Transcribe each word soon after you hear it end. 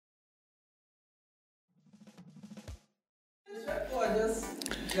just...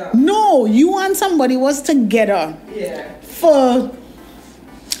 Yeah. No, you and somebody was together for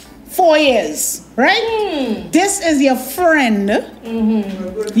 4 years, right? This is your friend,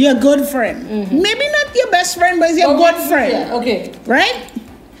 your good friend. Maybe not your best friend, but it's your good friend. Yeah, okay. Right?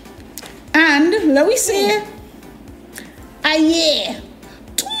 And let me say a year,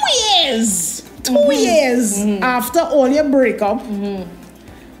 2 years, 2 years after all your breakup,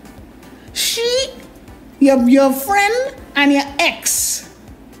 your friend and your ex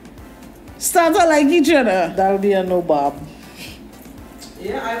start to like each other. That'll be a no bob.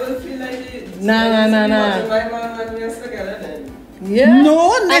 Yeah, I will feel like it. Nah. My man when we are together then. Yeah.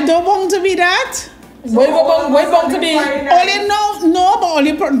 No, they don't want to be that. Wait to be.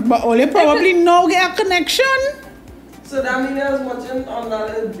 Only probably no get a connection. So that means I was watching on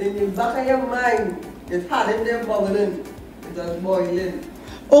that in the back of your mind. It had in there bubbling. It was boiling.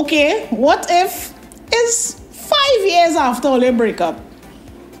 Okay, what if it's 5 years after all your breakup?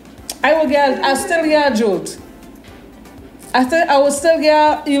 I still get a jolt. I will still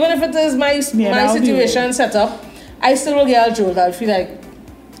get, even if it is my situation set up, I still will get a jolt. I'll feel like,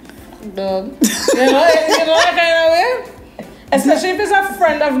 dog. you know that kind of way? Especially if it's a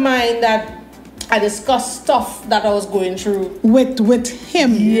friend of mine that I discussed stuff that I was going through. With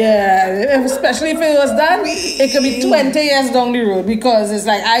him? Yeah, especially if it was that, it could be 20 years down the road because it's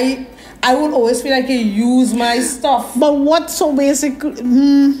like, I would always feel like he used my stuff. But what, so basically,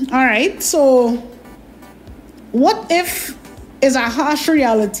 alright, so what if it's a harsh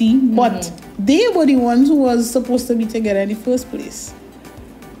reality, but they were the ones who was supposed to be together in the first place?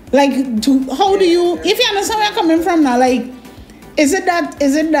 Like, how do you, if you understand where I'm coming from now, like, is it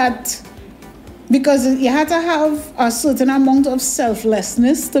that because you had to have a certain amount of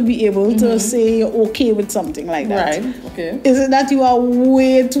selflessness to be able to say you're okay with something like that? Right, okay. Is it that you are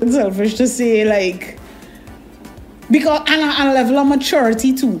way too selfish to say, like, because, and a level of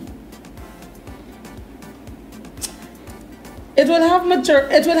maturity too? It will have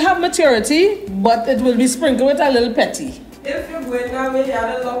maturity, but it will be sprinkled with a little petty. If you're going that way, you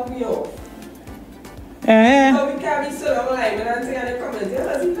have to lock me off. Yeah. We can't be so online when I'm saying the comments.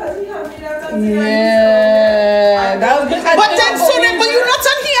 Because he have me that Yeah. But you're not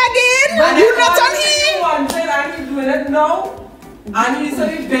on here again. You're not on here. One thing I keep doing it now. And he's so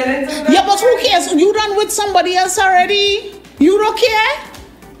better. Yeah, but who cares? You done with somebody else already. You don't care.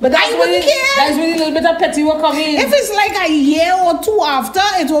 But I wouldn't care. That's when a little bit of petty will come in. If it's like a year or two after,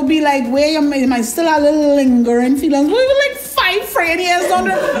 it will be like where you might still have a little lingering feelings. We were like 5 friend years down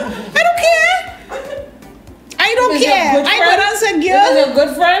there. I don't care. I don't care. I go and say, girl. Is a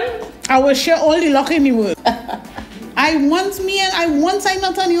good friend? I will share all the luck in the world. I want I'm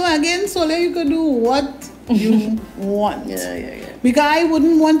not on you again, so that you could do what you want. Yeah. Because I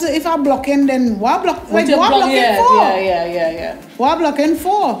wouldn't want to, if I blocking, then what blocking for? Yeah. What blocking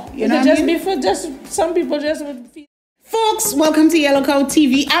for? You know what I mean? Some people just would feel. Folks, welcome to Yellow Cow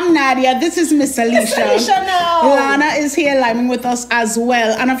TV. I'm Nadia. This is Miss Alicia. Lana is here liming with us as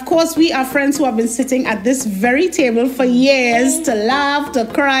well. And of course, we are friends who have been sitting at this very table for years to laugh, to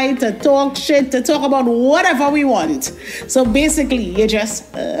cry, to talk shit, to talk about whatever we want. So basically, you're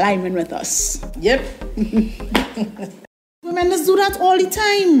just liming with us. Yep. Women just do that all the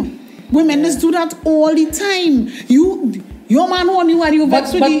time. Women just do that all the time. Your man want you and you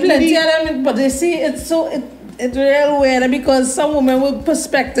vex with plenty of them, but they see it's real weird because some women with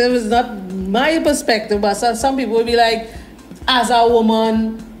perspective is not my perspective, but some people will be like, as a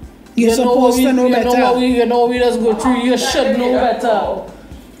woman, you're supposed to know better. You know we just go through. You should know better.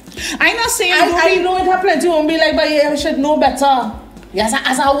 I'm not saying I know it have plenty won't be like, but you should know better. Yes,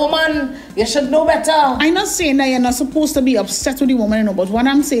 as a woman, you should know better. I'm not saying that you're not supposed to be upset with the woman, but what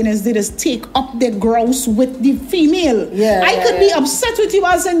I'm saying is they just take up their grouse with the female. Yeah, I could be upset with you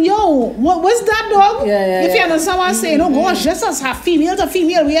and saying, yo, what's that, dog? If you understand what I'm saying, oh gosh, just as a female to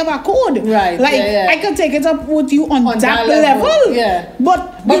female, we have a code. Right. Like, I could take it up with you on that level. Yeah.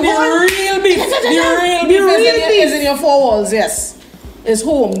 But the real beef, is in your 4 walls, yes. It's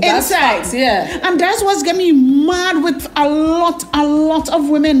home. That's inside. Facts, yeah. And that's what's getting me mad with a lot of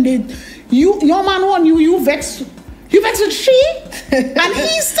women. Your man want you vex with she, and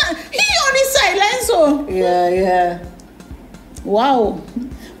he's on the sideline. So yeah. Wow.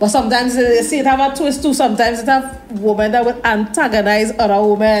 But sometimes you see it have a twist too. Sometimes it have women that would antagonize other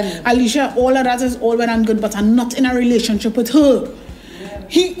women. Alicia, all of that is all well and good, but I'm not in a relationship with her.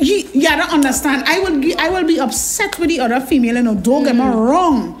 You gotta understand. I will be upset with the other female, don't get me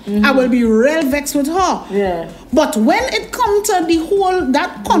wrong. I will be real vexed with her. Yeah. But when it comes to the whole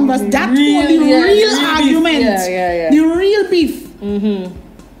that converse, the real argument, the real beef,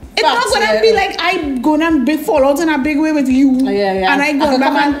 It's not gonna be like I'm gonna fall out in a big way with you, and I go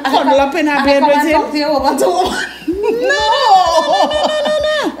back and cuddle up in a bed with him. No.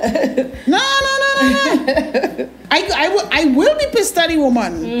 I will be pissed at the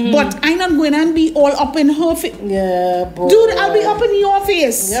woman, but I'm not going to be all up in her face. Yeah, boy. Dude, I'll be up in your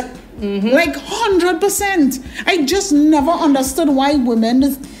face. Yep. Like 100%. I just never understood why women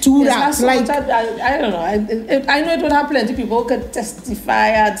do that. Like, I don't know. I know it would have plenty of people who could testify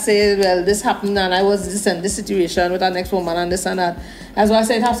and say, well, this happened and I was this and this situation with our next woman and this and that. As well, I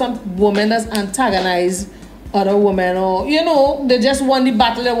said, have some women that's antagonize other women, or they just won the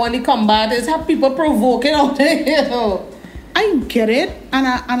battle, they won the combat. It's have people provoking out there. I get it,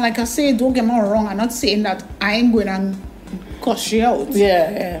 and like I say, don't get me wrong. I'm not saying that I ain't going to cuss you out.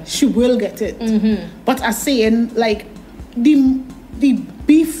 Yeah. She will get it, but I'm saying like the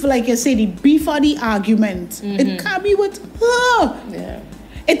beef, like I say, the beef or the argument. It can't be with her. Yeah.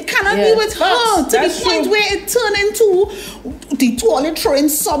 It cannot be with her to the point where it turned into the two only throwing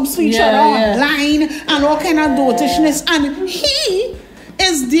subs to each other online and all kind of dotishness, and he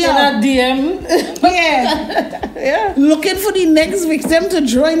is there in a DM. looking for the next victim to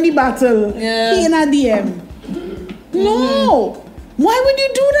join the battle. He in a DM. No. Why would you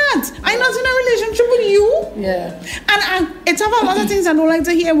do that? I'm not in a relationship with you. And it's a lot of things I don't like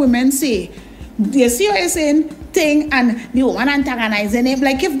to hear women say. You see what you're saying? Thing, and the woman antagonizing him.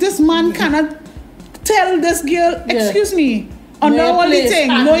 Like, if this man cannot tell this girl, excuse me, under all the thing,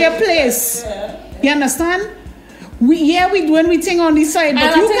 know your place. You understand? We doing we thing on this side,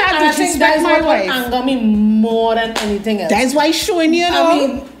 but you can't disrespect my wife. That anger me more than anything else. That's why showing you. I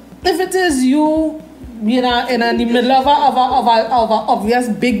mean, if it is you in the middle of a obvious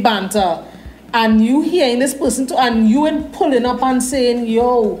big banter, and you hearing this person and you and pulling up and saying,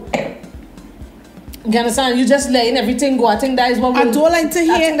 yo. You understand? You just letting everything go. I think that is what I don't like to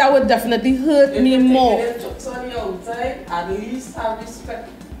hear. I think that would definitely hurt me more. At least have respect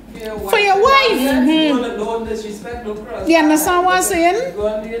for your wife. Don't disrespect, no cross. You understand what I'm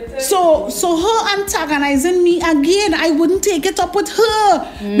saying? So her antagonizing me again, I wouldn't take it up with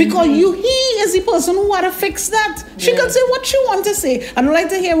her because he is the person who had to fix that. She can say what she wants to say. I don't like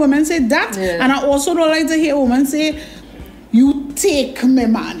to hear women say that, and I also don't like to hear women say, "You take me,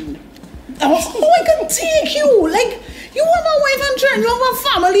 man." Oh, I can take you. Like, you want my wife and children, you have a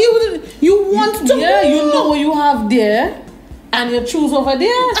family, you want to you know what you have there, and you choose over there.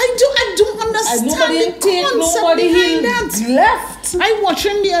 I don't understand the concept behind that. Left. I watched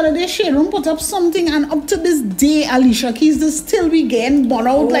him the other day, Sharon put up something, and up to this day, Alicia Keys is still be getting born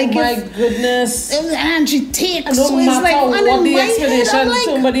out. Goodness. And she takes. No matter like, what the explanation, like,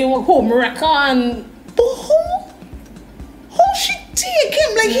 somebody home wrecker and... But who she take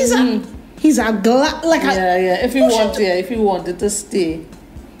him? Like, he's a like if he wanted to stay,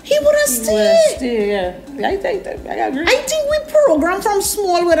 he would have stayed. I agree. I think we programmed from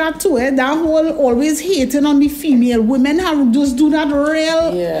small with that too. That whole always hating on the female women have just do that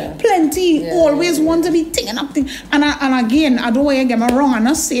real plenty. Always want to be thinking up things. And again, I don't want to get me wrong. I'm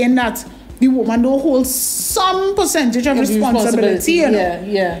not saying that the woman don't hold some percentage of responsibility. You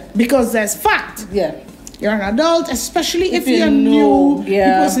know? Because there's fact. You're an adult, especially if you're new, the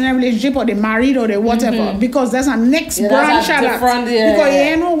person in a relationship or they married or they whatever, because there's a next branch of that. Because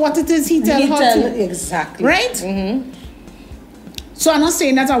you know what it is he tell her to. Exactly. Right? So I'm not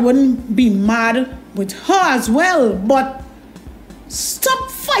saying that I wouldn't be mad with her as well, but stop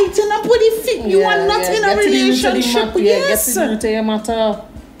fighting up with the feet. You are not in a relationship. Get to your matter.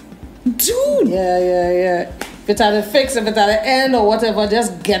 Dude. If it's at the fix, if it's at the end or whatever,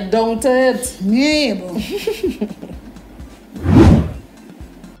 just get down to it. Yeah, bro.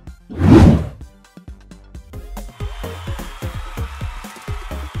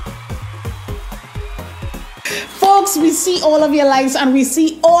 Folks, we see all of your likes and we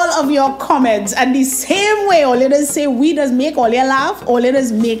see all of your comments. And the same way, all it is say, we does make all you laugh, all it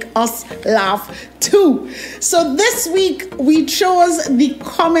is make us laugh too. So this week, we chose the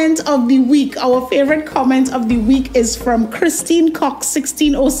comment of the week. Our favorite comment of the week is from Christine Cox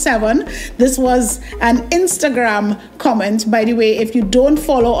 1607. This was an Instagram comment. By the way, if you don't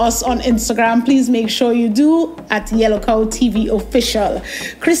follow us on Instagram, please make sure you do at Yellow Cow TV Official.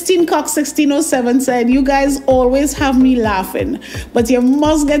 Christine Cox 1607 said, you guys always have me laughing, but you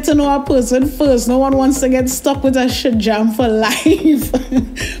must get to know a person first. No one wants to get stuck with a shit jam for life.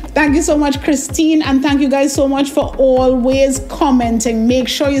 Thank you so much, Christine, and thank you guys so much for always commenting. Make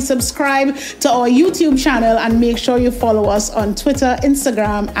sure you subscribe to our YouTube channel and make sure you follow us on Twitter,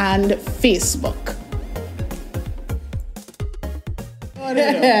 Instagram, and Facebook.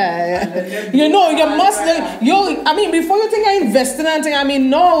 Yeah. You know, you must. I mean, before you think of investing and thing, I mean,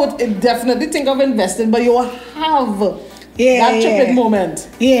 no, definitely think of investing, but you have that tripping moment.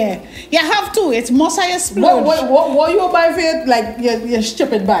 Yeah, you have to. It must have explode. What you buy for it? Like your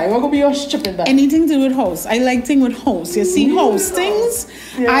stupid buy? What could be your stupid buy? Anything to do with house. I like thing with house. You see, house things.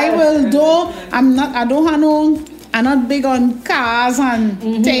 I will do. I'm not big on cars and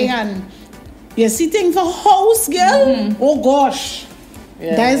thing and. You see thing for house, girl? Oh gosh.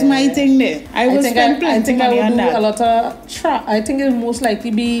 Yeah, that is my thing there. I will spend plenty money on that. A lot of I think it will most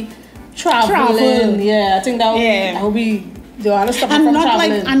likely be traveling. Yeah, I think that will be the other stuff and from not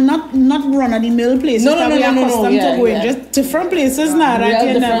traveling. Like not run of the mill places that we are accustomed to going. Just different places now that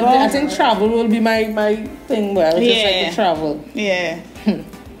you never. I think travel will be my thing where I just like to travel. Yeah.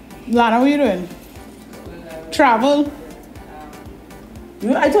 Lana, what are you doing? Travel?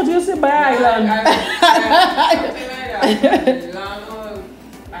 I thought you said by island.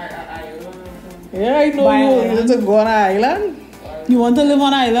 Yeah, I know you want to go on an island. You want to live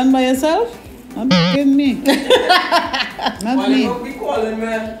on an island by yourself? Not kidding me. Not me.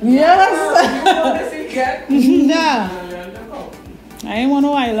 Yes. Nah. I ain't want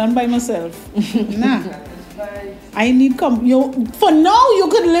no island by myself. Nah. I need for now you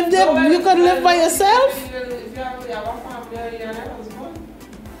could live there. You could live by yourself.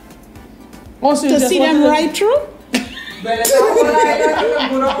 Also, to see them right through.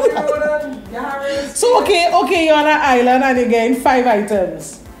 So okay, you're on an island and you're getting 5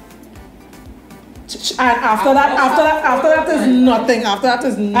 items. And after that is nothing. After that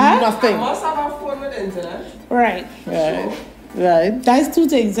is nothing. I must have a phone with internet. Right. That's 2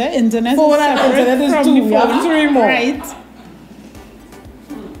 things, internet. Phone and internet is 2. You have 3 more. Right.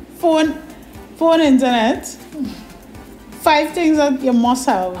 Phone, internet. 5 things that you must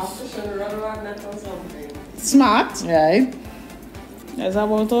have. Smart. Right. That's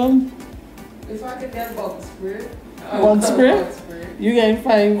about all. If I could get bug spray. Bug spray? You getting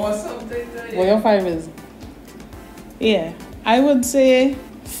 5. Or something. What your 5 is? Yeah. I would say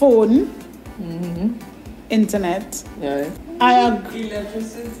phone. Internet. Yeah.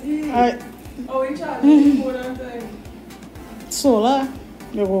 Electricity. We charge phone and thing. Solar.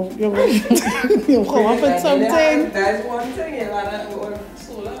 You come up with something. That's one thing.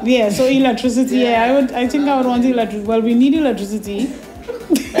 Solar. Yeah, so electricity. I think I would want electricity. Well, we need electricity.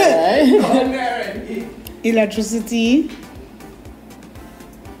 Electricity.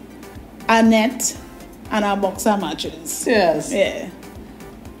 A net and a box of matches. Yes. Yeah.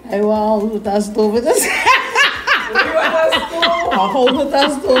 I want to that stove with it. You want a stove? I hold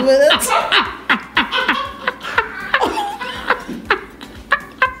that stove with it.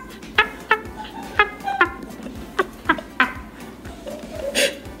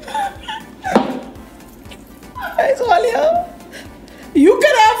 You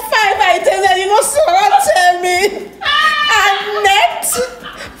can have 5 items and you know someone tell me a net.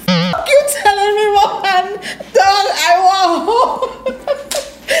 You telling me, man, dog, I want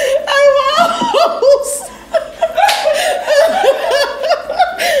house.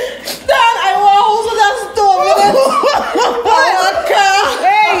 Dog, I want house with that stove in it. I want car.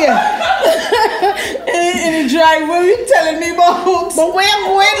 Hey. in the driveway, you telling me about. But where I'm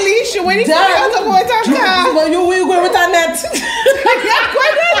going, Leisha? When you going to go with a car? But you will go with a net.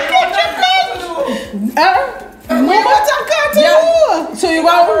 So you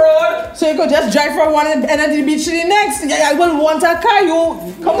go road. So you could just drive from one end of the beach to the next. Yeah, I will want a car. You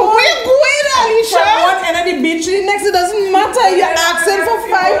come on. Where you going, Alicia? From one end of the beach to the next. It doesn't matter. You're asking for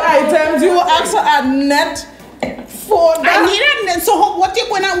 5 items. You will ask for a net. For that. I need a net. So what you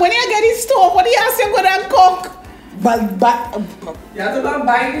gonna when you get this stove? What do you ask you gonna cook? But you have to go and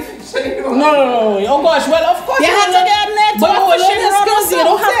buy the fish. No. Oh gosh. Well, of course you have to get a net. But you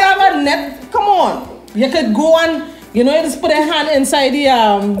don't have to have a net. Come on. You could go and you just put a hand inside the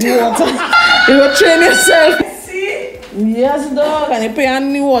water. You will train yourself. See? Yes, dog. And you put your hand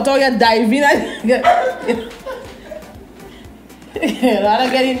in the water, you dive in and that'll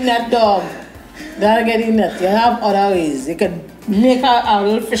get in net, dog. That'll get in net. You have other ways. You could make a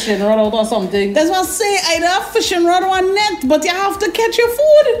little fishing rod out or something. That's what I say. Either a fishing rod or a net, but you have to catch your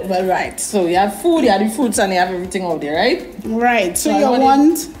food. Well, right. So you have food, you have the fruits, and you have everything out there, right? Right. So you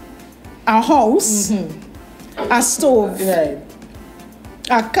want a house, a stove, right,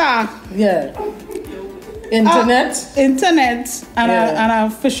 a car, internet, and a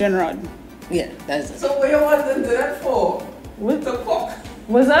fishing rod. Yeah, that's it. So what you want the internet for? What to cook?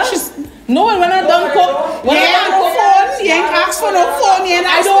 What's that? No, when I done cook. You ain't ask for no phone. You ain't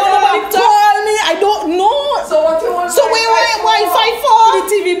ask for no laptop. Call me. I don't know. So what you want? So where you want Wi-Fi for? The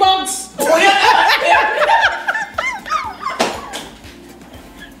TV box.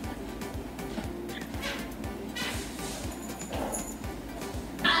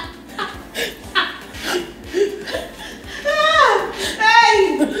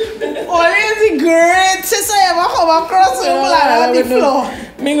 on the floor.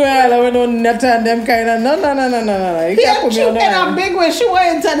 Me go all with no net and them kind of no. You can't put me on in a big way, she want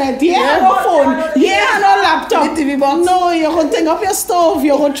internet. Yeah, no phone. Yeah, no laptop. The TV box. No, you're going to take up your stove.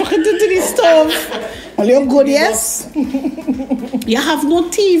 You're going to chuck it into the stove. Well, you're good, yes? You have no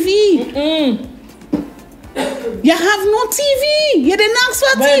TV. You have no TV. You didn't ask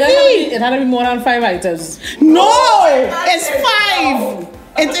for TV. It had to be more than 5 items. No, it's 5.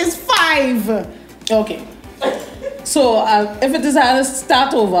 It is 5. Okay. So, if it is how to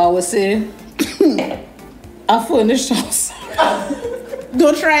start over, I would say a furnished house.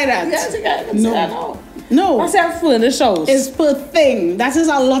 Don't try that. Yes, you can. No. No. I say a furnished house. It's per thing. That is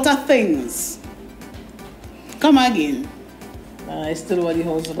a lot of things. Come again. I still want the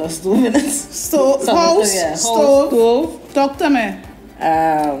house with a stove in it. Stove. Stove. Talk to me.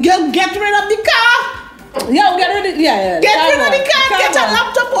 You get rid of the car. Yeah, get rid of the Get rid of the car. Get a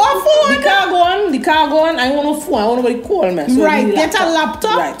laptop or phone. The car gone. I want a phone. I want nobody call me. So right. Get a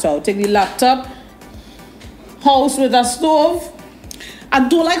laptop. Right. So I'll take the laptop. House with a stove. I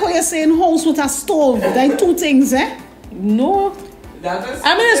don't like how you're saying house with a stove. There are 2 things, eh? No.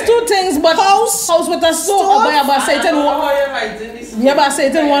 I mean, it's 2 things, but house with a stove. But you about say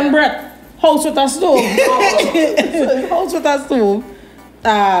it in one breath. House with a stove. House with a stove.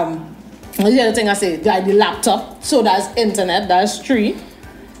 The other thing I say, the laptop. So that's internet. That's 3.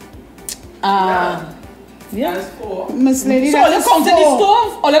 Yeah. That's 4. Miss Lady, so all you count in the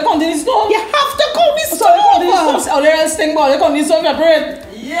stove? All you count in the stove? You have to count the stove. All you else think about, you count the stove, you bread.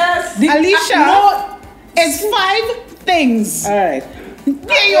 Yes. Alicia, no. It's 5 things. Alright.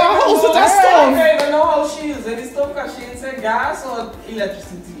 Yeah, your house with a stove. I don't know how she uses the stove because she uses gas or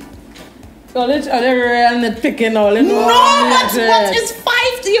electricity. All the real nitpicking, all the No, but it's 5.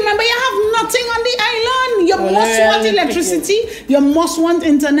 You remember, you have nothing on the island. You must want electricity, you must want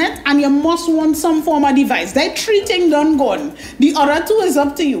internet, and you must want some form of device. That 3 things done gone. The other 2 is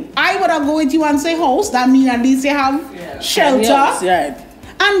up to you. I would have go with you and say house. That means at least you have shelter. Right.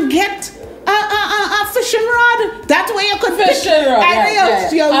 And get a fishing rod. That way you could fishing rod. I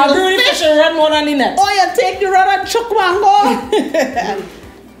agree with fishing rod more than the net. Or you take the rod and chuck mango.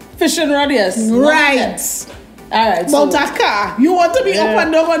 Fishing rod, yes. Right. Alright. About a car. You want to be up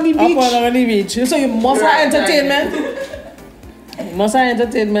and down on the beach. Up and down on the beach. So you must have entertainment. You must have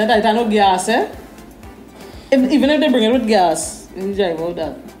entertainment. I don't know gas, eh? Even if they bring it with gas, you drive out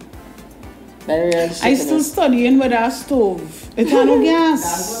that. I still studying with a stove. It's no gas.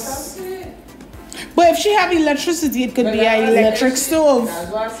 That's what I'm saying. But if she have electricity, it could be an electric stove.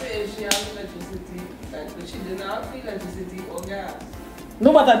 That's what I say. If she has electricity, but she did not have electricity or gas.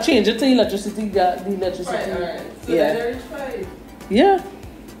 No, but I change it to electricity. The electricity. Right. So there is 5. Yeah.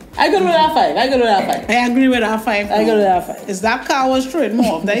 I go with that 5. I agree with that 5. I go with that 5. Is that car was straight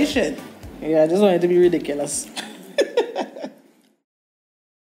more of that shit? Yeah, I just want it to be ridiculous.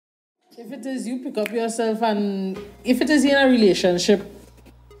 If it is you pick up yourself and if it is in a relationship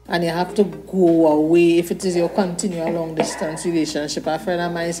and you have to go away, if it is your continue a long distance relationship, a friend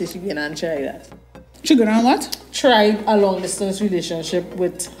of mine says she going and try that. She going on what? Try a long distance relationship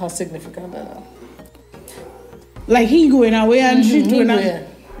with her significant other. Like he going away and she doing that?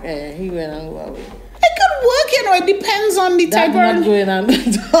 Yeah, he going and go away. It could work, you know, it depends on the type of... It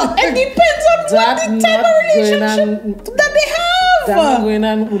depends on what the type of relationship that they have. That not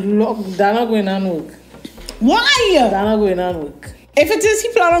going on work. Why? That not going on work. If it is he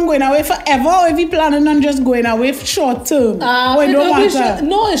planning on going away forever, or if he planning on just going away for short term, it don't matter.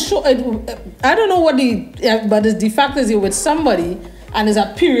 No, it's short. I don't know what but the fact is you're with somebody and it's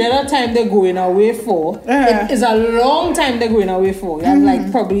a period of time they're going away for. It is a long time they're going away for. You have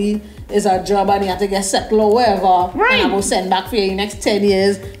like probably is a job and you have to get settled or whatever. Right. And I will send back for you next 10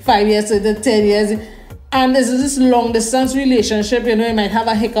 years, 5 years to the 10 years. And this is this long distance relationship, you know, you might have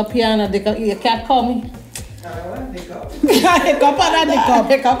a hiccup here and a hiccup. You can't call me. Hiccup and a hiccup.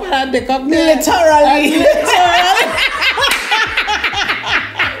 Hiccup and a hiccup. Literally.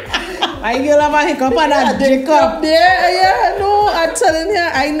 I get have a hiccup and a hiccup. Yeah, no, I'm telling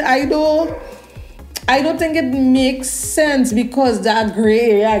you, I don't think it makes sense because that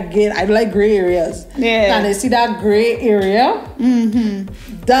gray area again. I like gray areas. Yeah. And I see that gray area.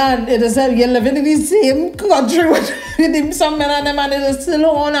 Then it is you're living in the same country with some men and them and it is still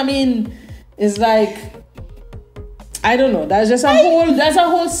on. I mean, it's like I don't know. That's a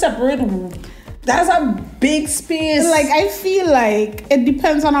whole separate. That's a big space. Like I feel like it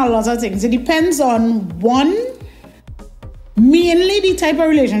depends on a lot of things. It depends on mainly the type of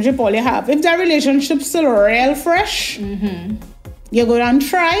relationship all you have. If that relationship's still real fresh, You go and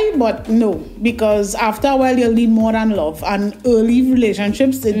try, but no, because after a while you'll need more than love. And early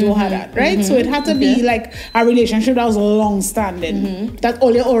relationships, they don't have that, right? So it had to be like a relationship that was long standing. That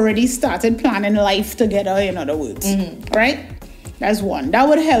all you already started planning life together, in other words. Right? That's one. That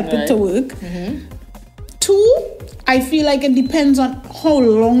would help it to work. Two, I feel like it depends on how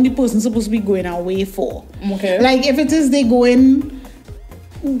long the person's supposed to be going away for. Okay. Like if it is they going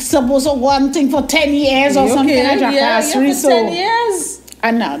supposed to one thing for 10 years or something like that. For 10 years.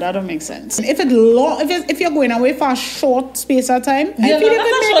 And now that don't make sense. If you're going away for a short space of time, I feel that's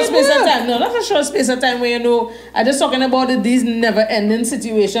a short space of time. No, that's a short space of time where I'm just talking about these never ending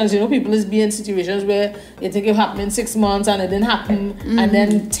situations. People is being in situations where you think it happened in 6 months and it didn't happen, and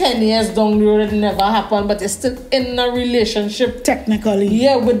then 10 years down the road it never happened, but you're still in a relationship. Technically.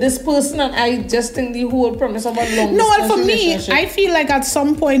 Yeah, with this person, and I just think the whole premise of a long distance for me, I feel like at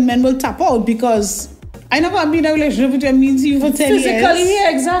some point men will tap out because I never been in a relationship with you and means you for 10 years. Physically, yeah,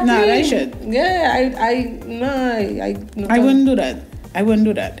 exactly. Nah, that shit. Yeah, I wouldn't do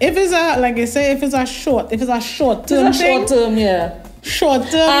that. If it's a short term thing. Short term, yeah. Short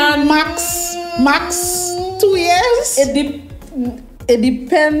term, max 2 years. It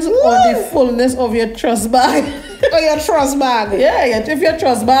depends on the fullness of your trust bag. Your trust bag. Yeah. If your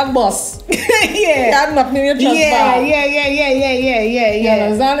trust bag boss. Yeah. You have nothing in your trust bag. Yeah. You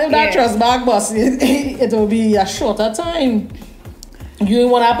understand? If that trust bag boss, it will be a shorter time. You ain't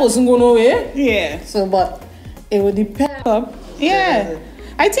want that person go nowhere. Yeah. So, but it would depend. Yeah.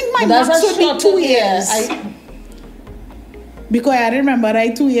 I think my max would be 2 years. Because I remember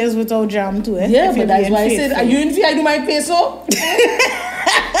 2 years without jam too. Yeah, but that's why I said, are you in fear I do my peso?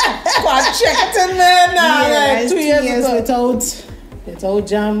 Can't check it in there now. Yeah, 2 years without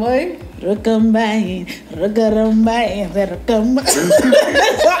jam, boy. 2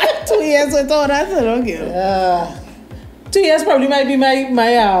 years without that, I don't give. 2 years probably might be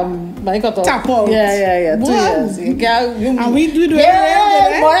my cutoff. Tap out. Yeah. 2 years. And we do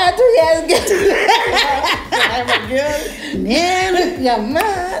more than 2 years. I'm a girl. You're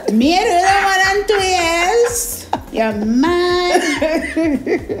mad. Me do more than 2 years. You're mad.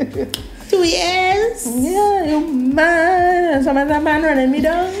 2 years. Yeah, you're mad. Some other man running me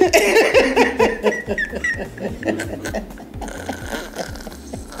down.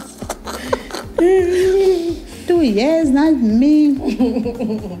 2 years, not me.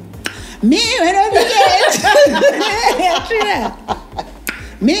 Me when I begin.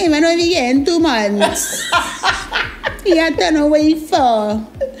 Me when I begin 2 months. You have to know where you for.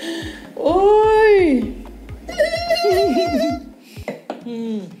 Oi.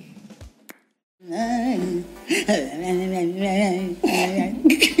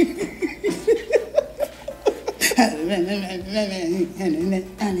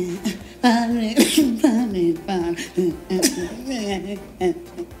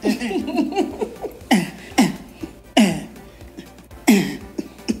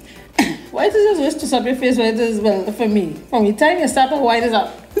 Why does this wish to stop your face when it is, well, for me? From the time you start to wind it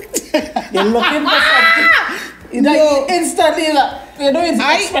up, you're looking for something. Instantly, his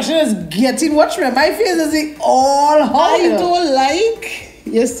expression is getting, watch me, my face is all hot. I don't like,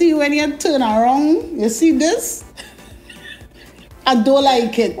 you see when you turn around, you see this? I don't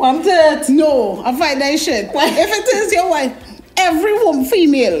like it. Want it? No, I find that shit. If it is your wife, every woman,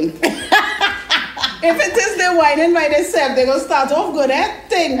 female. If it is the whining by themselves, they go start off good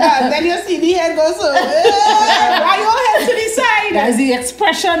thing. Then you see the head go so, why your head to the side? That is the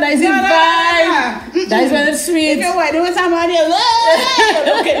expression, that is the vibe. That is when it's sweet. If you're whining with somebody,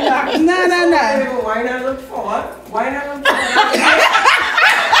 look at that. No. Why not look forward? Why not look forward?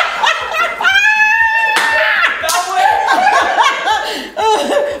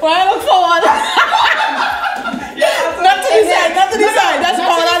 Why look forward? Not to the side. That's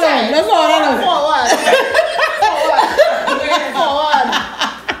forward alone. Forward.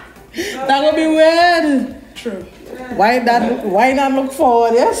 That would be weird. True. Why not look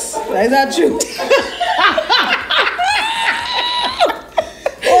forward? Yes, is that true?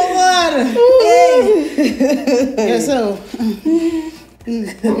 Forward. Yeah, so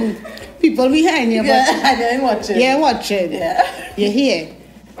people behind you, but I didn't watch it. You're watching. Yeah. You're here.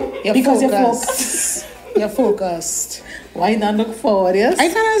 Because focused. You're focused. Why not look forward? Yes. I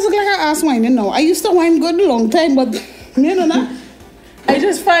kind of look like I ass whining now. I used to whine good a long time, but you know that. I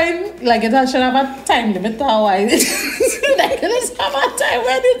just find like it should have a time limit to how I like let's have a time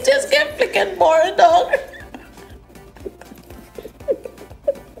when it just get flicking boring, dog.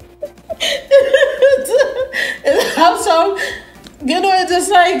 It have some, it's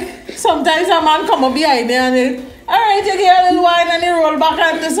just like sometimes a man come up behind me and all alright, you get a little wine and you roll back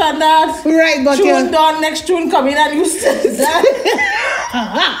and this and that. Right, but Tune done, next tune coming and you still that.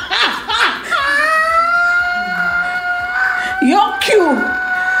 You're cute.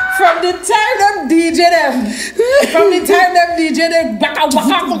 From the time them DJ them,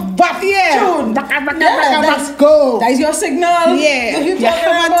 baka yeah. tune. Baka, go. That's your signal. Yeah. You You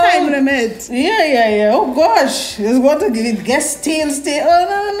have a time limit. Yeah. Oh gosh, it's going to give it. Guess stay. Oh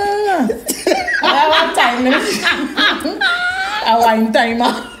no. I have a time limit. I want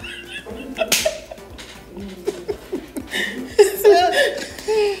timer.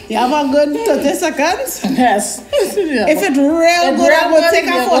 You have a good 30 seconds. Yes. If it real good, I will take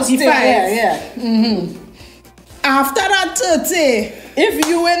a 45. Yeah. After that 30, If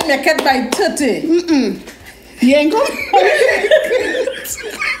you ain't make it by 30, you ain't come.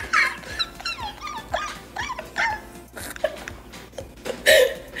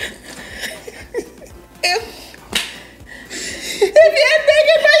 If you ain't make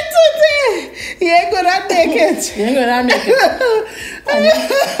it by 30, you ain't gonna make it. you ain't gonna make it.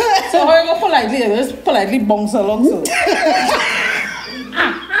 So how you gonna politely? Just politely bounce along. So.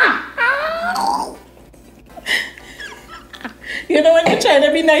 You know when you're trying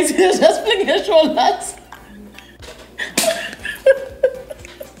to be nice, you just fling your shoulders.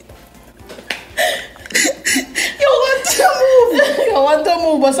 You want to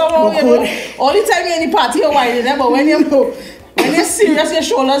move, but somehow you know. All the time you're in the party, you're whining there, but when you're serious, your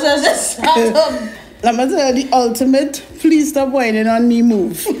shoulders are just start up. Let me tell you the ultimate. Please stop whining on me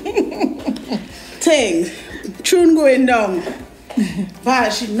move. Thing. Tune going down.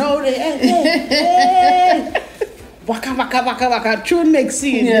 Vash, no, hey. Waka. Tune makes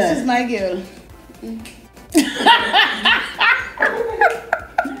scene. Yeah. This is my girl.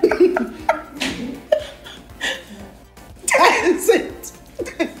 That's it.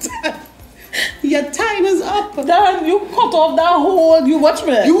 Your time is up. Then you cut off that whole. You watch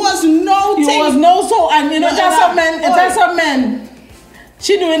me. You was no You thing. was no so, and you know there's some men. Oh. There's some men.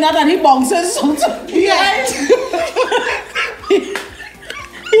 She doing that and he bounces something. Yeah.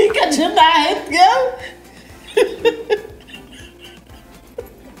 He catching that, girl.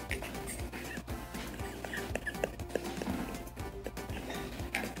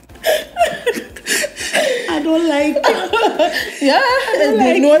 I don't like it. Yeah, you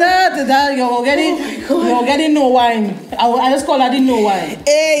like know that you're getting no wine. I just call that the no wine.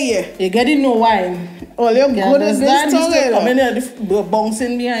 Hey. You're getting no wine. All you're You good is this understand? You still tongue. coming there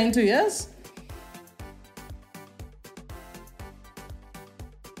bouncing behind you, yes?